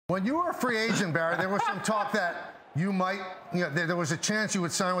When you were a free agent, Barry, there was some talk that you might, there was a chance you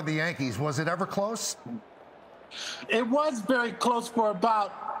would sign with the Yankees. Was it ever close? It was very close for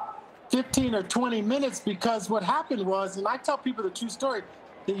about 15 or 20 minutes, because what happened was, and I tell people the true story,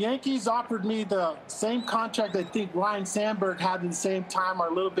 the Yankees offered me the same contract I think Ryan Sandberg had at the same time, or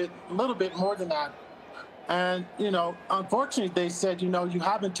a little bit more than that. And, unfortunately, they said, you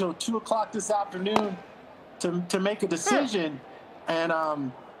have until 2 o'clock this afternoon to make a decision. And,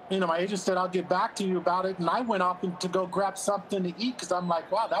 my agent said, I'll get back to you about it. And I went off to go grab something to eat, because I'm like,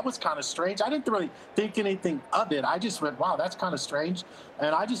 wow, that was kind of strange. I didn't really think anything of it. I just went, wow, that's kind of strange.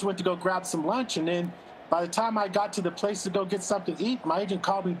 And I just went to go grab some lunch. And then by the time I got to the place to go get something to eat, my agent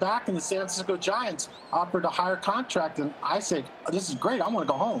called me back, and the San Francisco Giants offered a higher contract. And I said, this is great. I want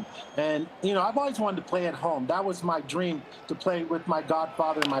to go home. And, I've always wanted to play at home. That was my dream, to play with my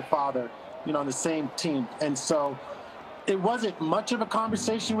godfather and my father, on the same team. And so it wasn't much of a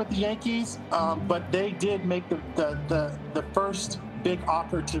conversation with the Yankees, but they did make the first big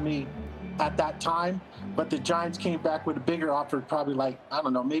offer to me at that time. But the Giants came back with a bigger offer, probably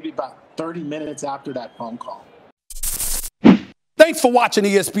maybe about 30 minutes after that phone call. Thanks for watching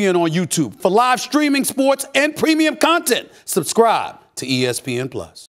ESPN on YouTube. For live streaming, sports, and premium content, subscribe to ESPN+.